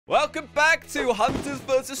Welcome back to Hunters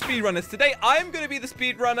vs. Speedrunners. Today, I'm going to be the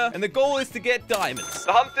speedrunner, and the goal is to get diamonds.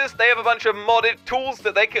 The Hunters, they have a bunch of modded tools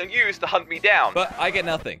that they can use to hunt me down, but I get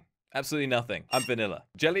nothing. Absolutely nothing. I'm vanilla.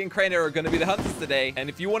 Jelly and Crainer are going to be the hunters today, and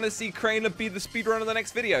if you want to see Crainer be the speedrunner in the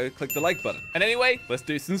next video, click the like button. And anyway, let's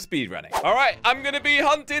do some speedrunning. All right, I'm going to be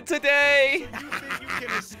hunted today. You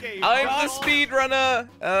can escape. I'm the speedrunner.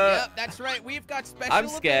 Yep, that's right. We've got special I'm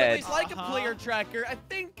scared. abilities like a player tracker. I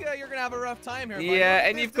think you're going to have a rough time here. Yeah,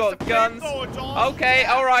 and you've got guns. Okay,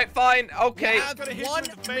 Yeah. all right, fine. Okay. You have 1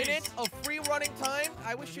 minute of free running time.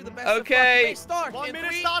 I wish you the best. Okay. Start. 1 in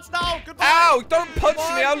minute 3. starts now. Goodbye. Ow, don't punch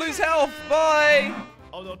me. I'll lose health. Bye.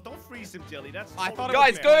 Oh no, don't freeze him, Jelly. That's I thought it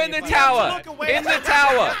Guys, was go in the tower. In the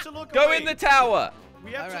tower. Go in the tower.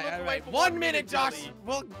 We have to look away right. for 1 minute, Josh. Jelly.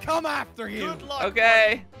 We'll come after you. Good luck.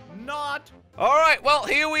 Okay. Not. All right, well,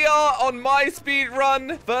 here we are on my speed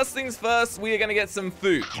run. First things first, we are going to get some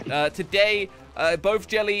food. Today, both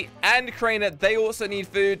Jelly and Crainer, they also need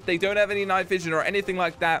food. They don't have any night vision or anything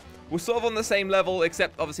like that. We're sort of on the same level,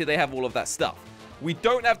 except obviously they have all of that stuff. We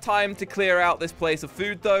don't have time to clear out this place of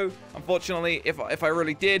food, though. Unfortunately, if I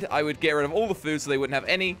really did, I would get rid of all the food so they wouldn't have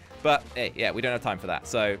any. But, hey, yeah, we don't have time for that.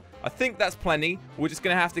 So, I think that's plenty. We're just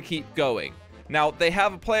going to have to keep going. Now, they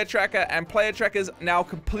have a player tracker, and player trackers now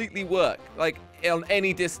completely work, like, on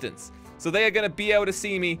any distance. So, they are going to be able to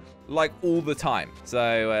see me, like, all the time.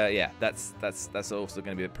 So, yeah, that's also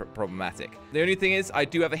going to be problematic. The only thing is, I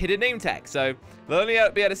do have a hidden name tag. So, they'll only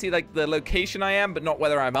be able to see, like, the location I am, but not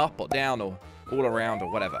whether I'm up or down or all around or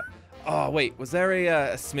whatever. Oh, wait, was there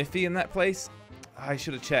a smithy in that place? I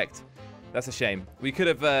should have checked. That's a shame. We could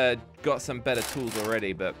have got some better tools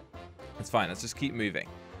already, but it's fine. Let's just keep moving.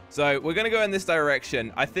 So we're going to go in this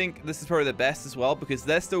direction. I think this is probably the best as well, because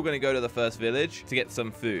they're still going to go to the first village to get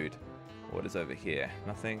some food. What is over here?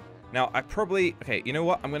 Nothing. Now, I probably... Okay, you know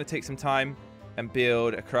what? I'm going to take some time and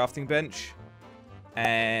build a crafting bench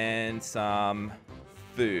and some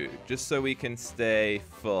food, just so we can stay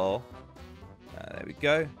full. There we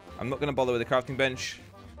go. I'm not going to bother with the crafting bench.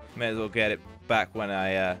 May as well get it back when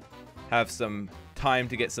I have some time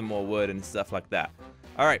to get some more wood and stuff like that.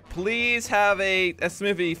 All right, please have a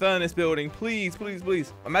smithy furnace building. Please, please,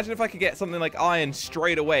 please. Imagine if I could get something like iron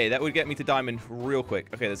straight away. That would get me to diamond real quick.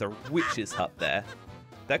 Okay, there's a witch's hut there.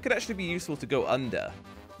 That could actually be useful to go under.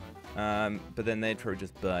 But then they'd probably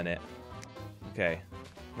just burn it. Okay,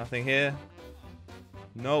 nothing here.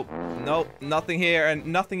 Nope, nope, nothing here, and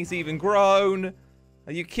nothing is even grown.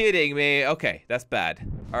 Are you kidding me? Okay, that's bad.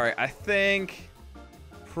 All right, I think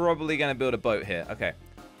probably gonna build a boat here. Okay,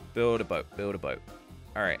 build a boat, build a boat.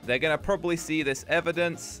 All right, they're gonna probably see this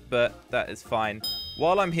evidence, but that is fine.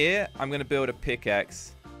 While I'm here, I'm gonna build a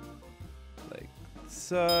pickaxe, like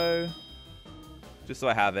so, just so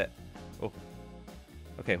I have it. Oh,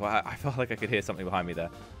 okay. Well, I felt like I could hear something behind me there.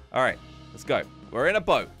 All right, let's go. We're in a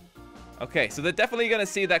boat. Okay, so they're definitely going to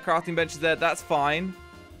see that crafting bench is there. That's fine.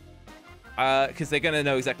 Because they're going to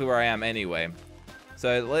know exactly where I am anyway.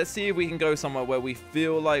 So let's see if we can go somewhere where we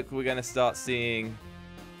feel like we're going to start seeing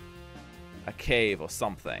a cave or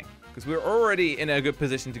something. Because we're already in a good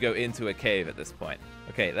position to go into a cave at this point.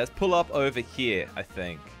 Okay, let's pull up over here, I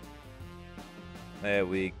think. There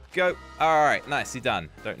we go. All right, nicely done.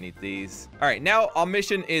 Don't need these. All right, now our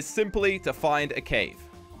mission is simply to find a cave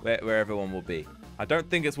where everyone will be. I don't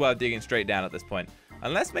think it's worth digging straight down at this point.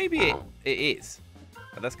 Unless maybe it is.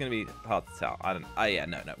 But that's going to be hard to tell. I don't... Oh, yeah,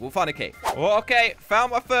 no. We'll find a cave. Well, okay,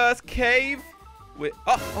 found my first cave.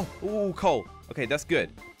 Oh, coal. Okay, that's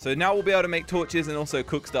good. So now we'll be able to make torches and also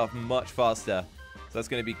cook stuff much faster. So that's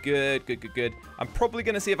going to be good, good. I'm probably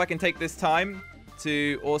going to see if I can take this time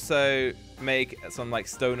to also make some, like,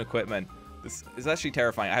 stone equipment. This is actually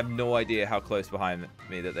terrifying. I have no idea how close behind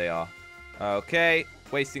me that they are. Okay,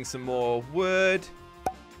 wasting some more wood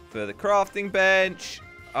for the crafting bench.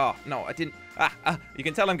 Oh, no, I didn't. You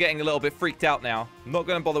can tell I'm getting a little bit freaked out now. I'm not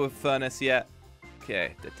going to bother with furnace yet.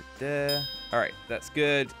 Okay, all right, that's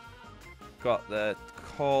good. Got the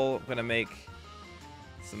coal. I'm going to make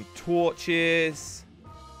some torches.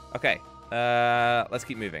 Okay, let's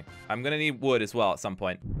keep moving. I'm going to need wood as well at some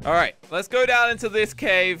point. All right, let's go down into this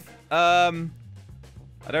cave. I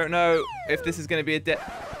don't know if this is going to be a dead...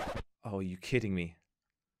 Oh, are you kidding me?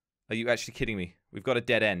 Are you actually kidding me? We've got a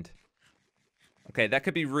dead end. Okay, that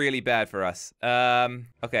could be really bad for us.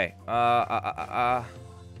 Okay.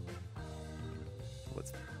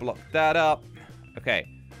 Let's block that up. Okay.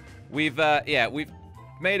 We've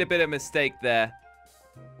made a bit of a mistake there.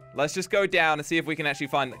 Let's just go down and see if we can actually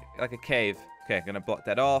find, like, a cave. Okay, I'm gonna block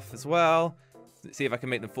that off as well. See if I can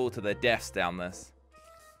make them fall to their deaths down this.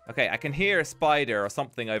 Okay, I can hear a spider or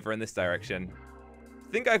something over in this direction.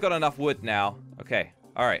 I think I've got enough wood now. Okay,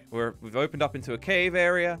 All right, we've opened up into a cave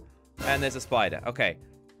area, and there's a spider. Okay.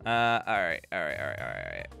 All right.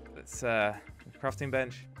 Let's crafting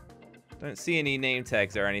bench. Don't see any name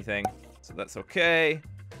tags or anything, so that's okay.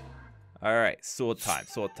 All right, sword time.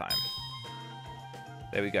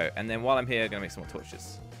 There we go. And then while I'm here, I'm gonna make some more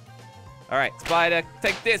torches. All right, spider,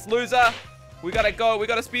 take this, loser. We gotta go. We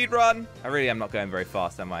gotta speed run. I really am not going very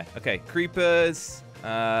fast, am I? Okay, creepers.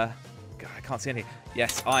 God, I can't see any.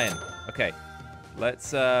 Yes, iron. Okay,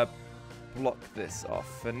 let's block this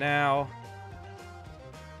off for now.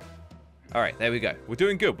 All right, there we go. We're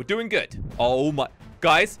doing good. We're doing good. Oh my,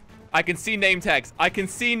 guys, I can see name tags. I can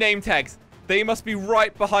see name tags. They must be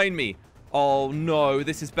right behind me. Oh no,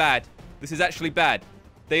 this is bad. This is actually bad.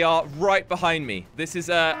 They are right behind me. This is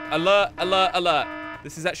alert, alert, alert.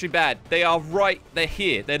 This is actually bad. They are right. They're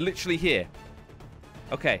here. They're literally here.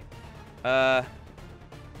 Okay. All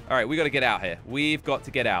right, we got to get out here. We've got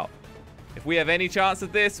to get out. If we have any chance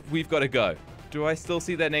of this, we've got to go. Do I still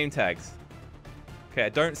see their name tags? Okay, I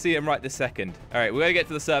don't see them right this second. All right, we got to get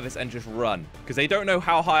to the surface and just run because they don't know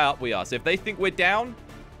how high up we are. So if they think we're down,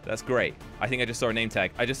 that's great. I think I just saw a name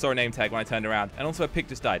tag. I just saw a name tag when I turned around. And also a pig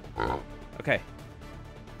just died. Okay.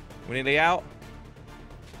 We're nearly out.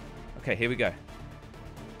 Okay, here we go.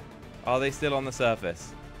 Are they still on the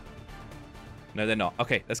surface? No, they're not.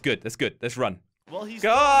 Okay, that's good. That's good. Let's run. Well, he's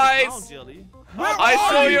guys! down, Jelly. I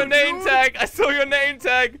saw your name tag. I saw your name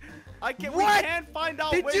tag. We What? can't find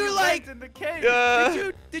out Did where you, you like- went in the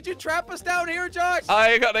cave. Did you trap us down here, Josh?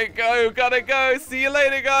 I gotta go. Gotta go. See you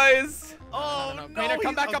later, guys. Oh, no, no. Crainer,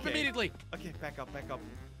 come back up okay. immediately. Okay, back up.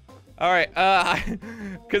 All right.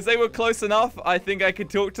 Because they were close enough, I think I could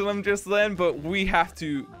talk to them just then, but we have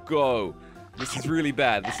to go. This is really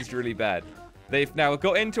bad. This is really bad. They've now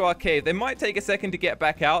got into our cave. They might take a second to get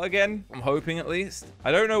back out again. I'm hoping at least.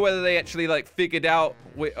 I don't know whether they actually like figured out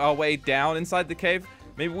our way down inside the cave.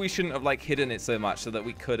 Maybe we shouldn't have like hidden it so much so that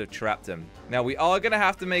we could have trapped them. Now we are going to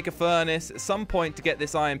have to make a furnace at some point to get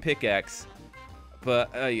this iron pickaxe. But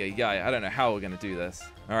yeah, I don't know how we're going to do this.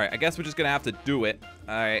 All right, I guess we're just going to have to do it.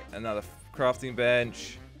 All right, another crafting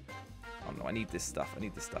bench. Oh no, I need this stuff.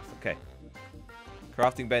 Okay.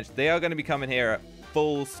 Crafting bench. They are going to be coming here at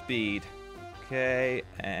full speed. Okay,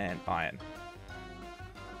 and iron.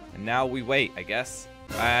 And now we wait, I guess.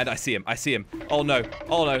 And I see him. Oh no.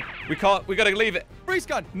 We can't. We gotta leave it. Freeze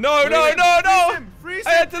gun. No. Freeze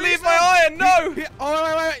I had to leave my iron. No.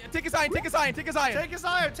 Oh, wait. Take his iron. Take his iron.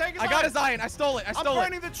 I got his iron. I stole it. I'm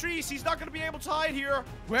burning the trees. He's not gonna be able to hide here.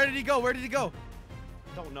 Where did he go?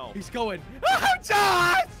 Don't know. He's going. Oh,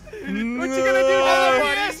 Josh! What you gonna do No. now, There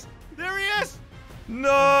buddy? he is. There he is.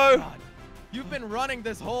 No. God. You've been running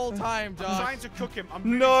this whole time, I'm Josh. trying to cook him. I'm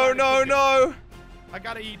really No. trying to cook him. No. I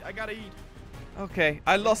gotta eat. Okay,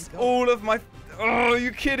 I lost all of my. Oh, are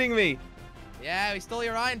you kidding me? Yeah, we stole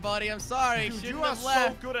your iron, buddy. I'm sorry. Dude, Shouldn't you are have so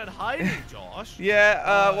left. good at hiding, Josh. Yeah.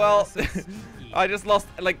 Oh, Well, that's so sneaky. I just lost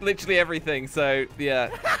like literally everything. So yeah.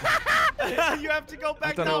 You have to go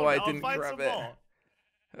back don't know down. why I now didn't and find grab some it. more.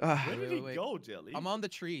 Where did he Wait. go, Jelly? I'm on the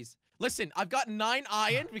trees. Listen, I've got 9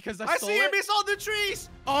 iron because I I stole see him. it. He's on the trees.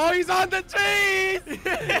 Oh, he's on the trees!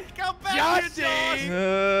 Come back here,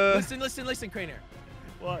 Joshy! Josh. Listen, Crainer.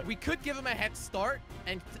 What? We could give him a head start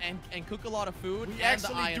and cook a lot of food We and the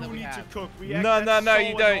actually iron do that we need to have. cook. No,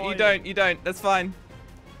 you don't. You don't. That's fine.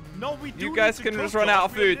 No, we do. You guys need to can cook, just run Josh. out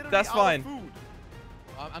of We are food. literally That's out fine. of food.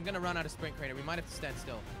 I'm gonna run out of sprint, Crainer. We might have to stand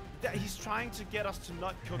still. He's trying to get us to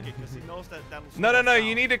not cook it because he knows that that'll slow No. us down.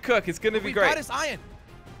 You need to cook. It's gonna be We great. got his iron,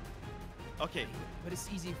 Okay, but it's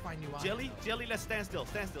easy to find new iron. Jelly, let's stand still.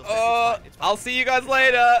 Stand still. It's fine. I'll see you guys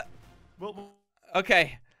later. We'll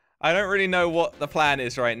Okay. I don't really know what the plan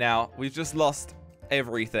is right now. We've just lost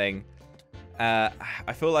everything. I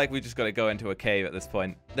feel like we just got to go into a cave at this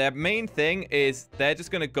point. Their main thing is they're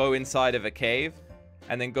just going to go inside of a cave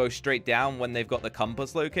and then go straight down when they've got the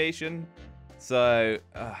compass location. So,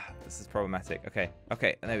 this is problematic.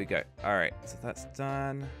 Okay, there we go. All right, so that's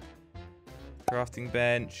done. Crafting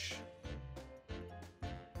bench.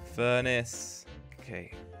 Furnace.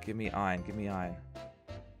 Okay, give me iron.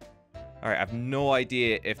 All right, I have no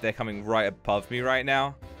idea if they're coming right above me right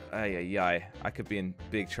now. I could be in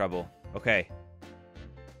big trouble. Okay.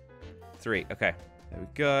 3. Okay, there we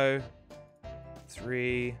go.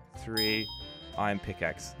 3. Iron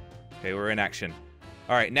pickaxe. Okay, we're in action.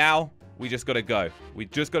 All right, now we just got to go. We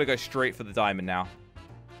just got to go straight for the diamond now.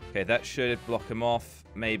 Okay, that should block them off.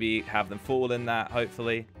 Maybe have them fall in that,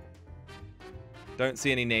 hopefully. Don't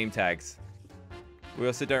see any name tags. We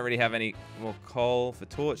also don't really have any more coal for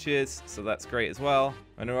torches, so that's great as well.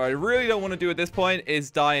 And what I really don't want to do at this point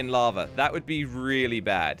is die in lava. That would be really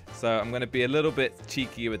bad. So I'm going to be a little bit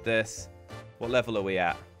cheeky with this. What level are we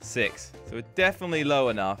at? 6. So we're definitely low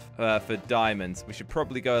enough for diamonds. We should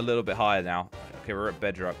probably go a little bit higher now. Okay, we're at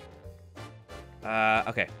bedrock.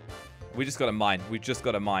 Okay. We just got to mine. We've just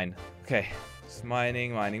got to mine. Okay. Just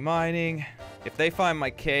mining, mining, mining. If they find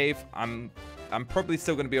my cave, I'm probably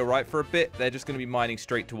still going to be all right for a bit. They're just going to be mining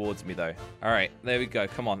straight towards me, though. All right. There we go.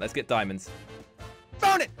 Come on. Let's get diamonds.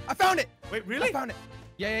 Found it! I found it! Wait, really? I found it.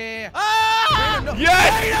 Yeah. Ah! No.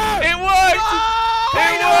 Yes! It worked! No!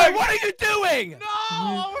 It worked! What are you doing? No,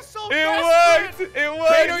 I was so It desperate. worked! It worked!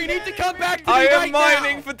 Trainer, you need to come back to me I am right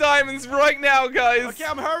mining now. for diamonds right now, guys. Okay,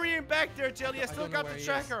 I'm hurrying back there, Jelly. I still don't know got where the he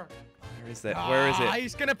tracker. Where is it? Where is it?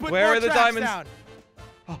 He's gonna put Where more are the traps diamonds? down.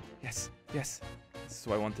 Oh, yes. Yes. This is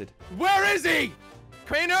what I wanted. Where is he?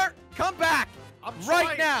 Craner, come back I'm right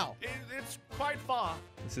trying. now. It's quite far.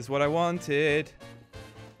 This is what I wanted.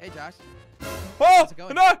 Hey, Josh. Oh, How's it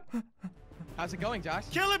going? no! How's it going, Josh?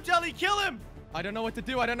 Kill him, Jelly. Kill him. I don't know what to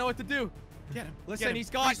do. I don't know what to do. Get him. Listen, Get him. he's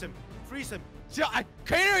gone. Freeze him. Freeze him.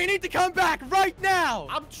 Craner, you need to come back right now.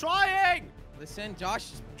 I'm trying. Listen,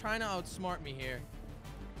 Josh is trying to outsmart me here.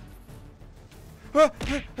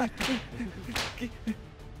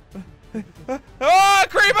 Ah,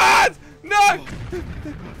 creepers! No!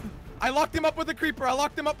 I locked him up with a creeper. I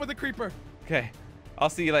locked him up with a creeper. Okay. I'll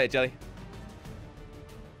see you later, Jelly.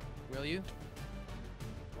 Will you?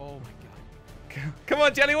 Oh my god. Come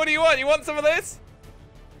on, Jelly. What do you want? You want some of this?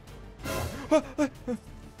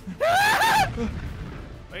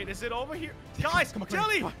 Wait, is it over here? Guys, Come on,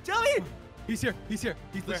 Jelly. come on. Jelly. He's here. He's here.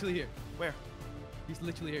 He's Where? literally here. Where? He's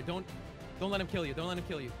literally here. Don't let him kill you. Don't let him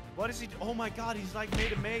kill you. What is he? Oh my God, he's like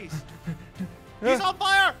made a maze. He's on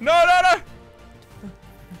fire. No, no, no!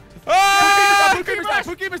 Ah! Put creepers down.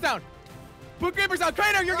 Put creepers down. Put creepers down.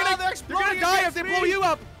 Craner, you're gonna they're exploding die if against they blow me. you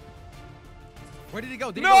up. Where did he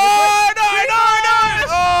go? Did he No, go this no, way? no, no!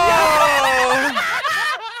 Oh!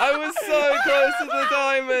 I was so close to the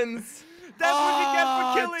diamonds. That's what you get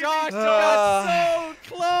for killing Josh, me. you got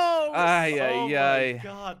so close. Ay, Oh ay, ay. my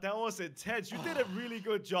God, that was intense. You did a really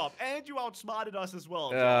good job, and you outsmarted us as well.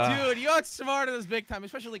 Dude, you outsmarted us big time,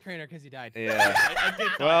 especially Craner because he died. Yeah. I did.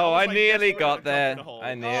 Well, I was, like, nearly desperate got to there. cover the hole.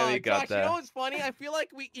 I nearly got Josh, there. you know what's funny? I feel like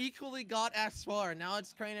we equally got as far. Now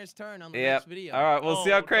it's Craner's turn on the Yep. next video. All right, we'll see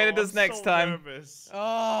how Craner no, does I'm next so time. Nervous.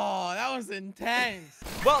 Oh, that was intense.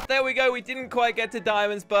 Well, there we go. We didn't quite get to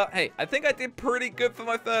diamonds, but hey, I think I did pretty good for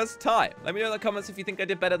my first time. Let me know in the comments if you think I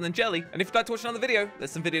did better than Jelly. And if you'd like to watch another video,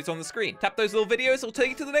 there's some videos on the screen. Tap those little videos, it'll take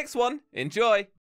you to the next one. Enjoy.